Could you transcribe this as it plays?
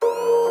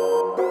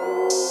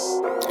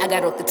I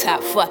got off the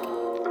top, fuck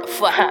it.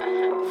 Fuck.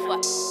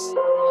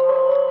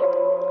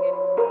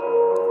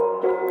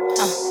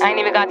 I ain't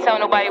even gotta tell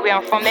nobody where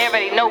I'm from. They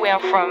already know where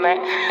I'm from,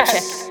 man. Check.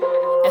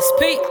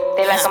 SP.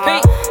 They likin' my.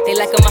 They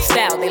likin' my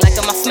style, they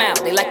likin' my smile,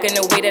 they likin'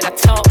 the way that I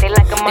talk. They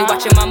likin' my. They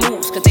watching my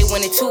moves, cause they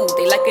want it too.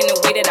 They likin' the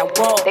way that I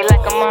walk. They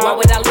likin' my. Why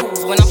would I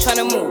lose when I'm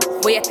tryna move?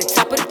 Way at the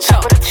top of the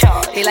chart.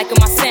 They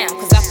likin' my sound,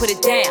 cause I put it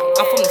down.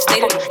 I'm from the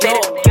state of New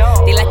York.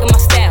 They likin' my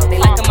style,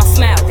 they likin' my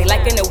smile, they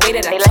likin' the way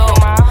that I talk.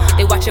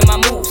 They watching my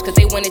moves, cause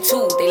they want it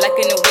too. They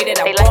likin' the way that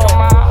I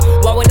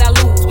walk. Why would I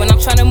lose when I'm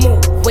tryna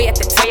move? Way at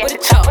the top of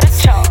the chart.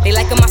 They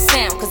likin' my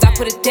sound, cause I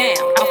put it down.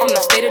 I'm from the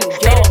state of New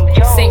York.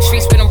 Same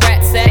streets where them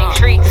rats at.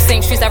 The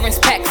same streets I rinse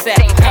packs at.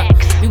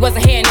 We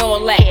wasn't hearing all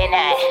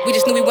that. We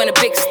just knew we wanted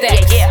big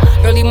stacks.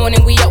 Early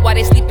morning we up while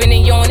they sleeping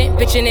and yawning,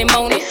 bitching and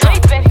moaning.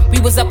 We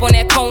was up on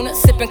that corner,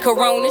 sipping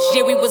Coronas.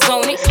 Yeah, we was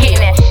on it.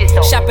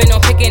 Shopping on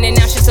picking and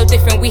now shit so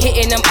different. We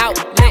hitting them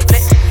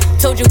outlets.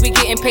 Told you we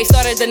getting paid,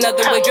 started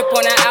another way, drip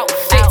on our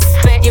outfits.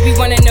 Yeah, we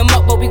running them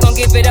up, but we gon'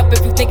 give it up.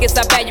 If you think it's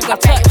our bad, you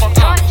gon' touch.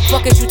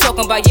 Fuck is you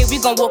talking about? Yeah,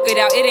 we gon' walk it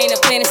out. It ain't a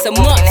plan, it's a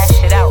must.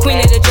 Queen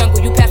of the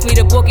jungle, you pass me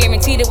the ball,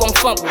 guaranteed it won't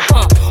fumble.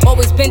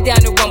 Always been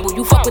down to rumble.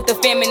 You fuck with the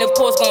famine, of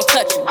course gon'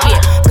 touch you. Yeah,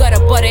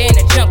 gutter butter in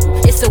the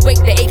jungle. It's a wake,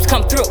 the apes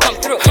come through.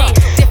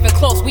 Different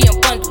clothes, we in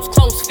bundles.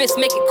 Closed fists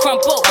make it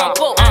crumble.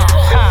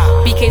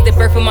 BK's the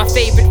birth of my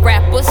favorite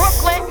rappers.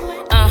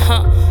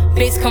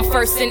 Bass come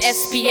first and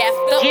SP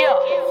after.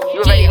 You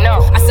already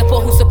know. I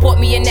support who support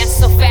me, and that's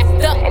a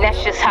factor. And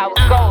that's just how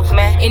it goes,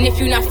 man. And if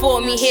you're not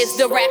for me, here's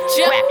the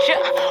rapture.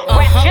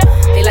 Rapture.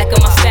 They likin'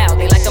 my style,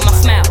 they likin' my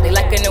smile, they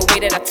likin' the way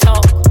that I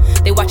talk.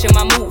 They watching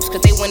my moves, cause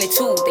they want it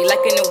too. They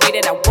likin' the way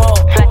that I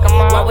walk.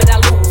 Why would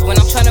I lose when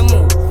I'm tryna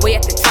move? Way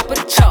at the top of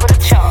the chart.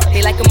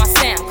 They likin' my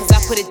sound, cause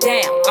I put it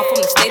down. I'm from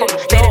the state of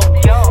New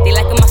York. They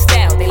likin' my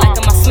style, they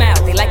likin' my smile,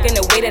 they likin'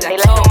 the way that I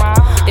talk.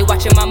 They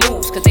watching my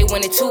moves, cause they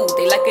want it too.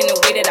 They likin' the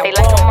way that I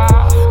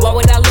walk. Why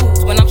would I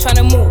lose when I'm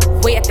tryna move?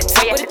 Way at the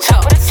top of the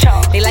chart.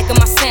 They likin'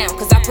 my sound,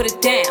 cause I put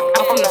it down.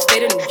 I'm from the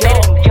state of New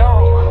York.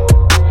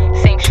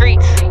 Same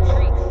streets,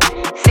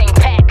 same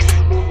packs.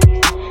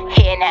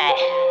 Here and I.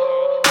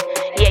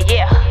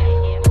 Yeah.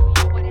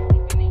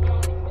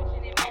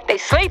 They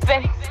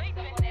sleeping.